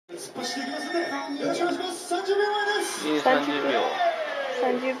突っ走っていきますので、よろしくお願いします。30秒前です。30秒。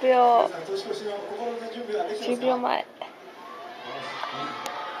10秒前。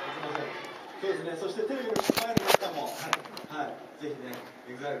そうですね。そしてテレビの前の皆さんも、はい、ぜひね、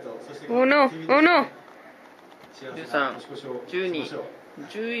EXILEと、そしておの、おの。13、12、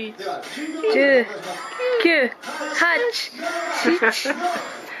11、10、9、8、7、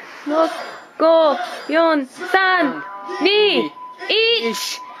6、5、4、3、2、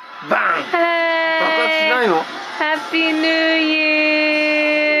1。バン！爆発しないの？ハッピーニューイ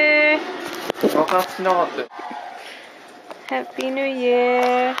ヤー。爆発しなかったよ。ハッピーニューイ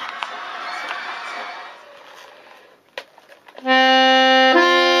ヤー。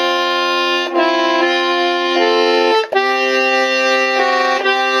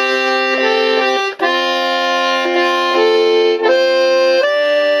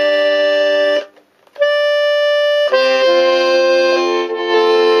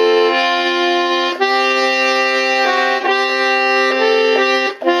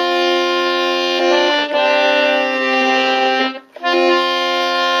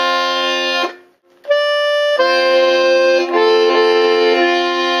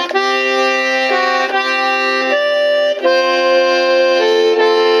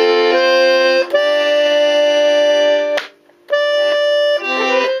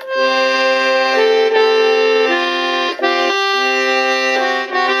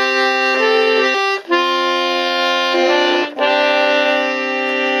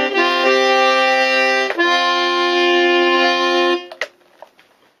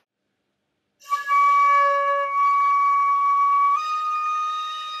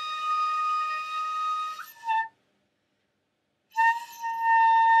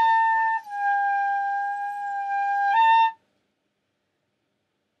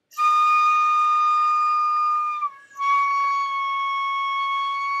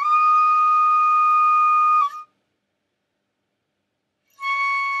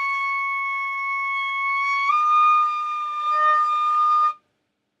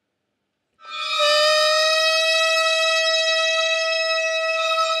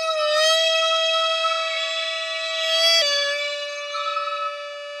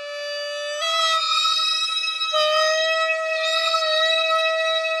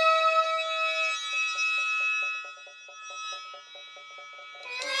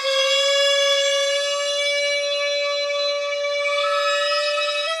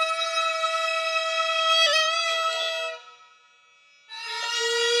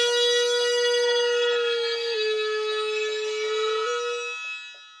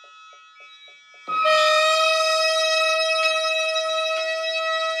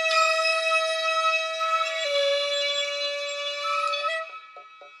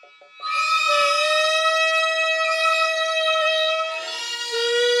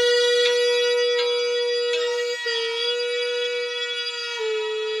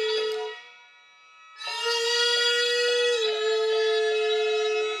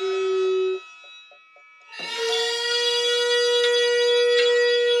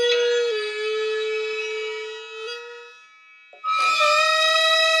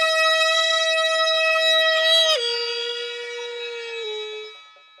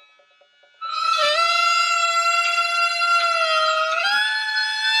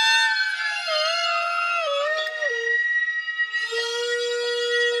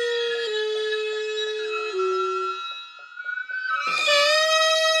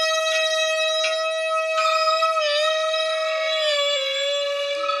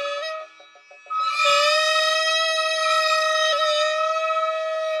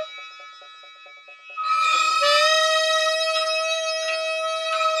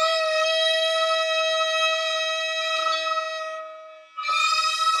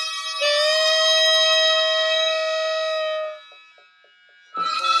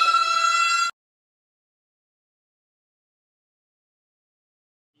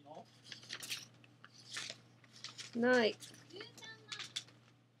ない。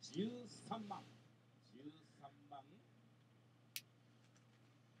13万。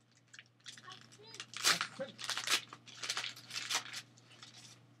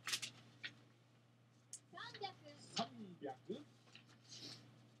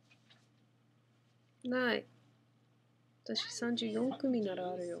ない。私34組な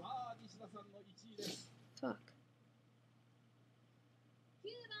らあるよ。Fuck。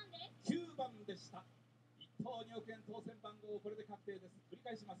9番でした。1等2億円当選番号これで確定です。繰り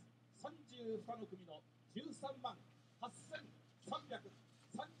返します。32の組の13万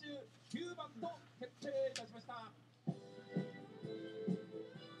8339番と決定いたしました。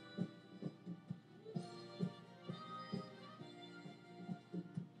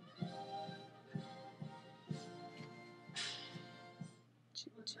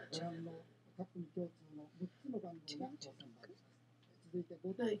ご覧の各組共通の6つの番号が当選番です。続いて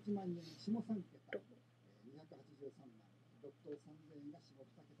5等1万円下3桁、283万、6等3000円が下2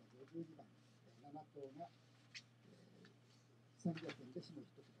桁52番、7等が300円で下1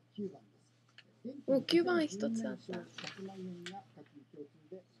桁9番です。もう9番一つあった。100万円が各組共通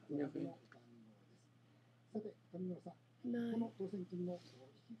でご覧の番号です。さて、上村さん、この当選金の引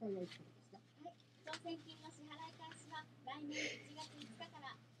き換えはいくらですか？はい、当選金の支払い開始は来年1月5日か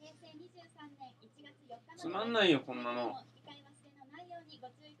ら平成23年1月4日まで。つまんないよこんなの。引き換え忘れのないようにご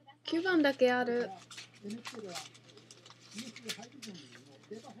注意ください。9番だけある。NHK では BS ハイビジョンの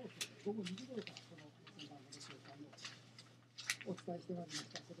データ放送で午後2時頃からこの当選番号の紹介をお伝えしてまいりまし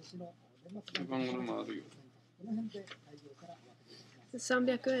た。今年の年末番号もあるよ。この辺で会場からお別れします。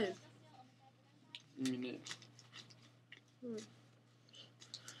300円。いいね。うん。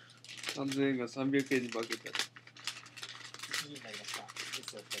3000円が300円に化けた。1時になりました。ニュー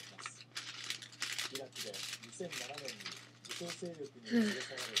スをお伝えします。イラクで2007年に武装勢力に連れ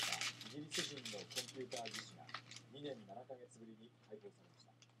去られたイギリス人のコンピューター技師が2年7ヶ月ぶりに解放されまし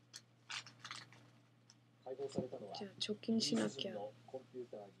た。解放されたのはじゃあ貯金しなきゃ。やっコンピュー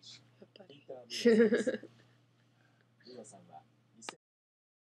ター技師ぱり。ピーター・ミューです。ミワさんは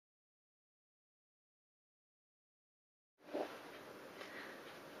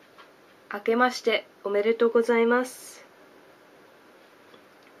明けましておめでとうございます。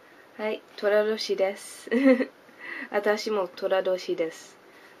はい、寅年です。私も寅年です。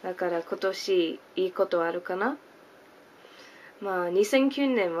だから今年いいことあるかな？まあ、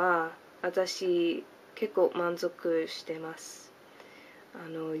2009年は私結構満足してます。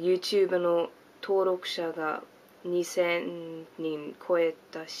YouTube の登録者が2000人超え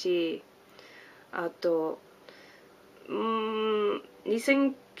たし、あと、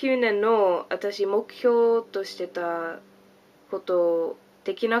2009年の私目標としてたこと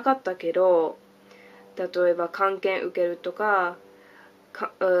できなかったけど、例えば漢検受けるとか、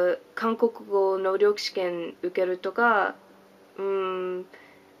韓国語能力試験受けるとか、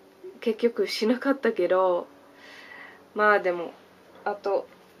結局しなかったけど、まあでも、あと、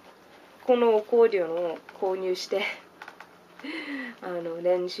このアコーディオンを購入して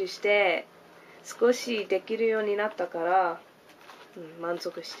練習して少しできるようになったから、満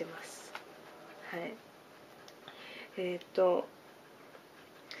足してます。はい。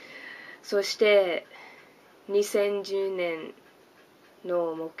そして2010年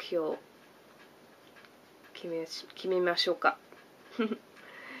の目標決めましょうか。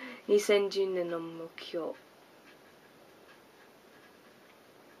2010年の目標。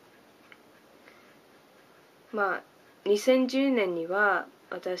まあ、2010年には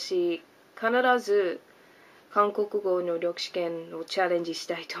私必ず韓国語能力試験をチャレンジし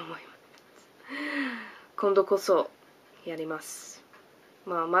たいと思います。今度こそやります。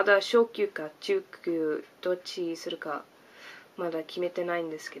まあ、まだ小級か中級どっちするかまだ決めてないん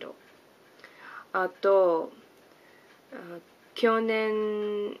ですけど。あと、去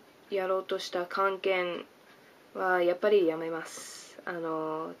年やろうとした漢検はやっぱりやめます。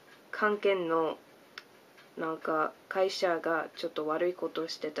漢検のなんか会社がちょっと悪いことを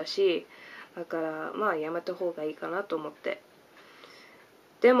してたし、だからまあやめた方がいいかなと思って。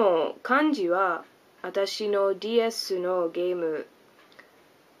でも漢字は私の DS のゲーム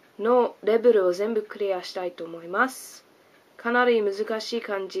のレベルを全部クリアしたいと思います。かなり難しい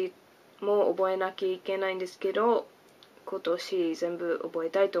漢字も覚えなきゃいけないんですけど、今年全部覚え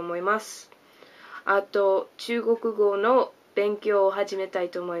たいと思います。あと中国語の勉強を始めたい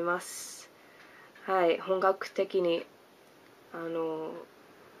と思います。はい、本格的に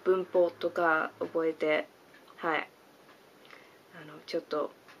文法とか覚えて、はい、ちょっ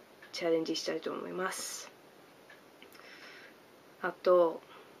とチャレンジしたいと思います。あと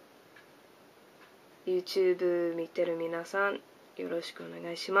YouTube 見てる皆さんよろしくお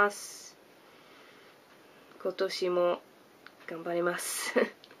願いします。今年も頑張ります。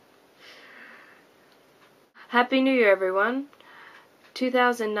Happy New Year, everyone!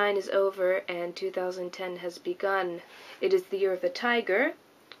 2009 is over and 2010 has begun. It is the year of the tiger,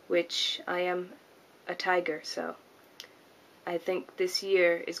 which I am a tiger, so I think this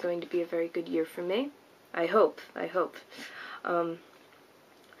year is going to be a very good year for me. I hope.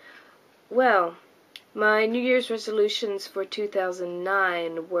 Well, my New Year's resolutions for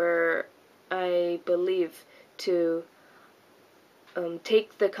 2009 were, I believe, to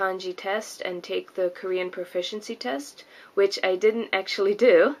take the kanji test and take the Korean proficiency test, which I didn't actually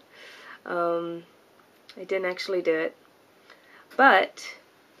do. I didn't actually do it. But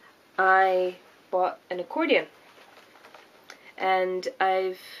I bought an accordion. And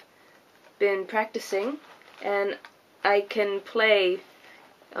I've been practicing, and I can play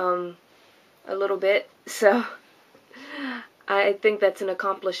a little bit. So I think that's an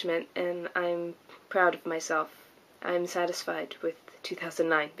accomplishment, and I'm proud of myself. I'm satisfied with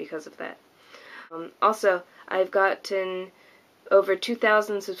 2009 because of that. Also, I've gotten over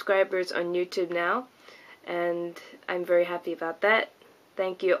 2,000 subscribers on YouTube now, and I'm very happy about that.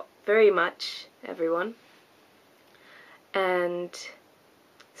 Thank you very much, everyone. And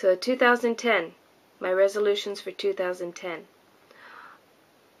so 2010, my resolutions for 2010.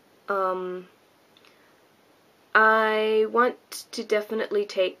 I want to definitely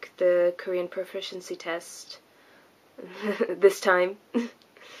take the Korean proficiency test this time.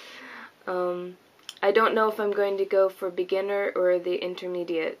 I don't know if I'm going to go for beginner or the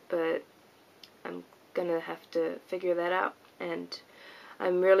intermediate, but I'm gonna have to figure that out, and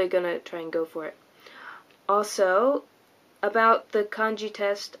I'm really gonna try and go for it. Also, about the kanji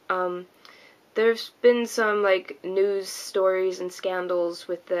test, there's been some news stories and scandals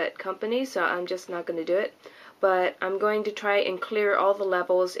with that company, so I'm just not going to do it. But I'm going to try and clear all the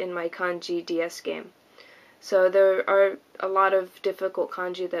levels in my kanji DS game. So there are a lot of difficult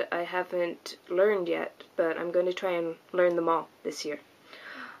kanji that I haven't learned yet, but I'm going to try and learn them all this year.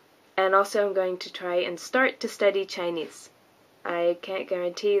 And also I'm going to try and start to study Chinese. I can't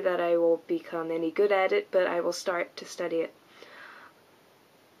guarantee that I will become any good at it, but I will start to study it.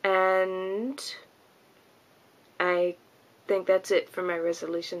 And I think that's it for my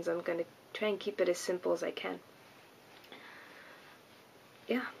resolutions. I'm going to try and keep it as simple as I can.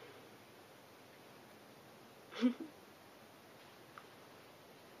 Yeah.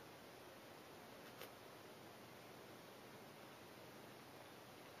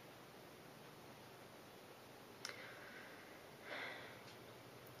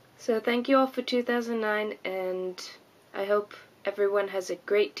 So thank you all for 2009, and I hope everyone has a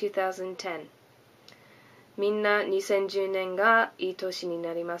great 2010. みんな2010年がいい年に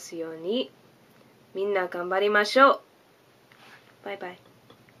なりますように。みんな頑張りましょう。バイバイ。